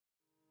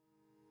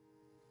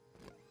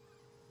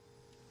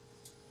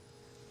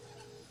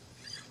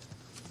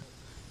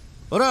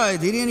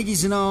Alright, hierdie enetjie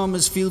se naam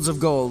is Fields of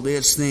Gold,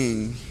 eerste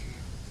ding.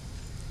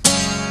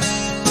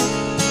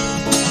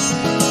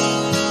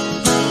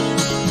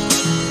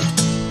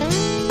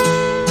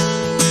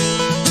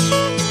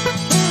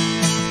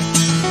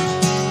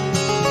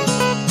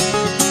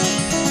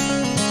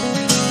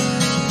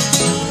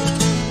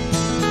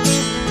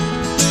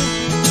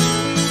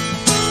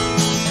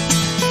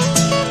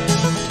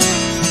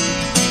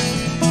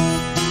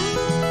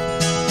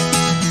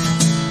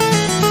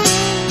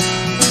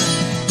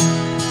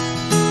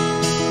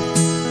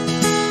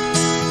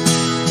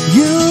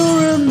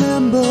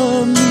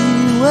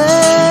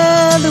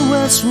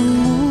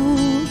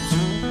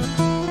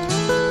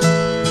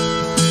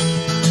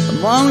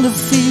 Among the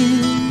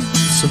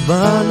fields of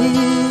barley,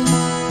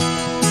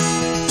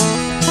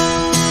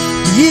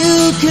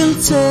 you can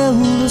tell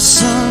the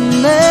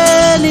sun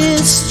and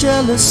his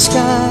jealous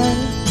sky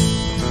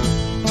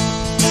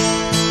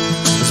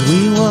as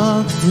we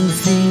walked in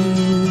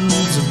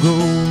fields of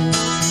gold.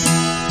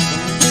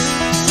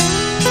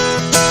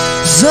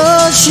 So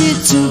she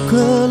took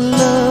her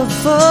love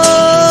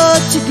for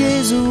to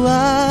gaze a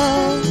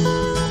while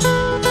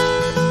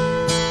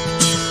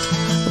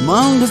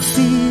among the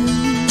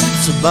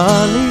fields of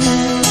barley.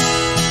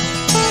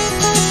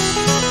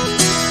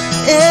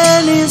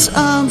 In his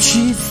arms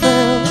she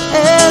fell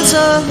as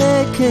her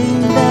hair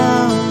came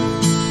down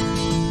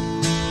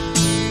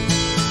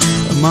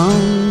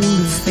among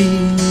the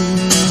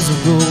fields of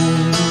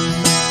gold.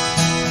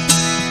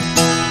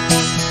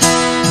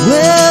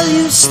 Will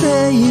you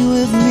stay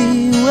with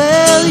me?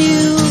 Will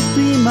you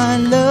be my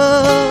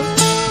love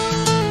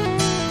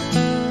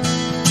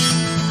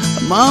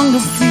among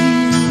the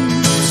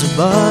fields of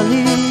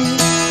barley?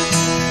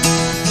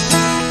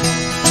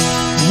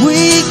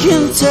 We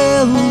can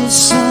tell the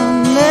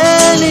sun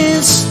and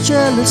his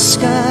jealous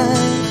sky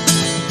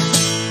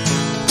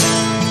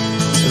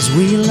as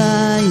we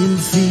lie in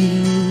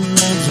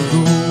fields of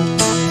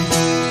gold.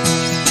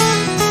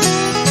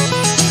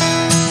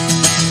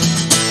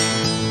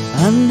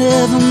 I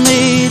never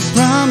made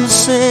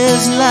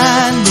promises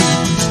lightly,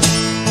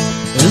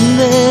 and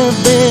there have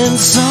been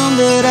some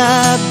that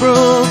I've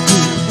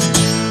broken,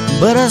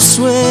 but I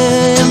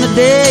swear in the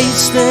days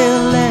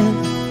still left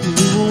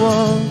we were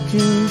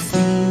walking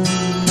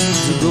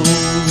fields of gold.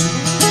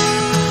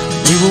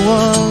 We were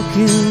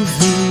walking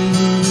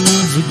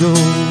fields of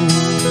gold.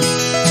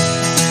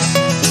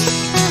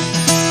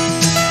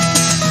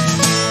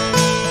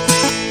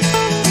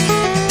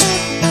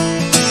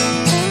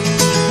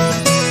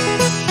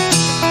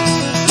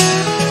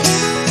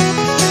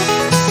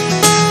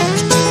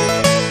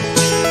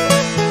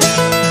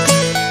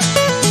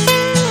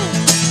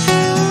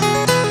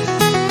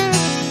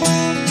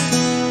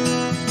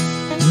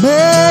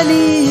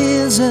 Many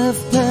years have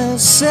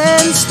passed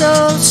since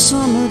those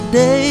summer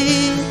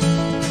days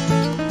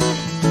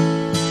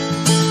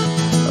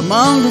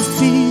among the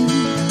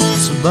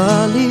fields of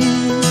barley.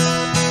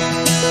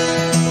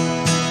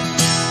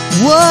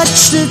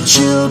 Watch the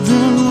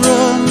children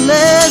run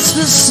as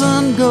the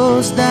sun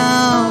goes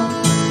down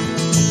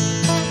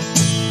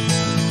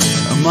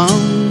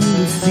among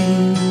the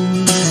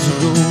fields of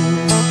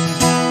gold.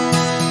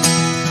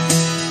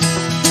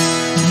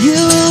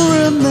 You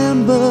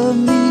remember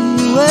me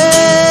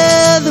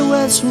where the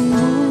west wind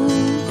moves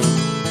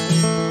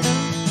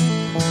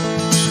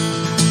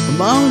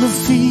among the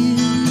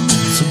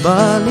fields of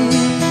barley.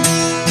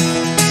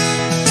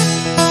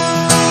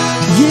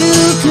 You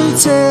can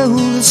tell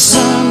the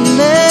sun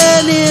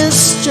and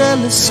his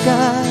jealous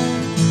sky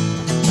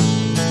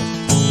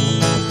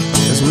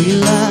as we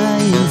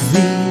lie in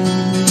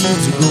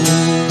fields of gold.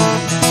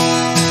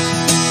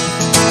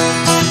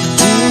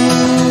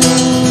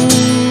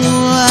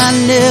 I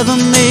never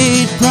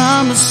made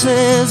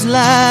promises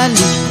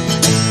lightly,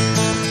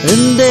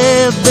 and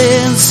there have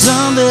been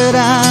some that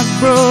I've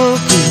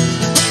broken,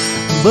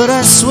 but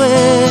I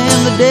swear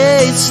in the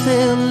days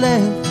still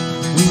left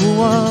we were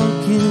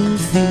walking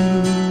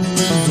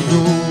fields of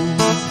gold.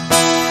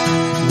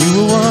 We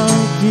were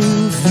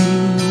walking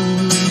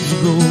fields of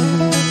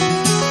gold.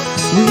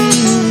 We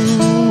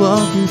were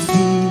walking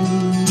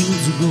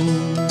fields of gold.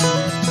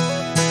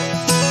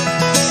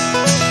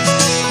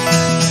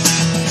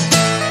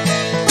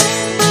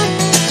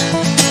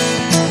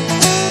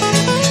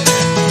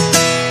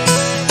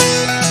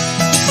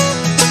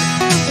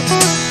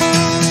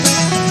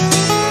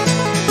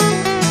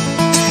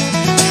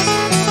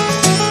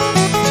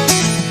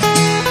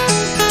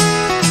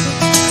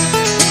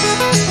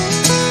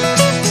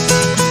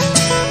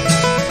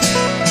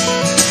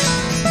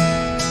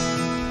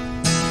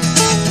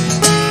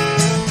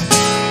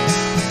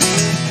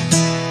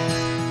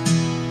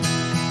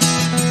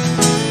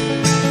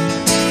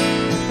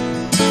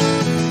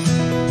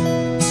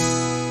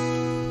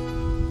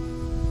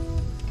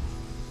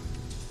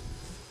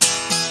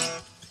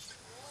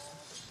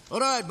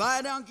 Alright,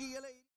 baie dankie.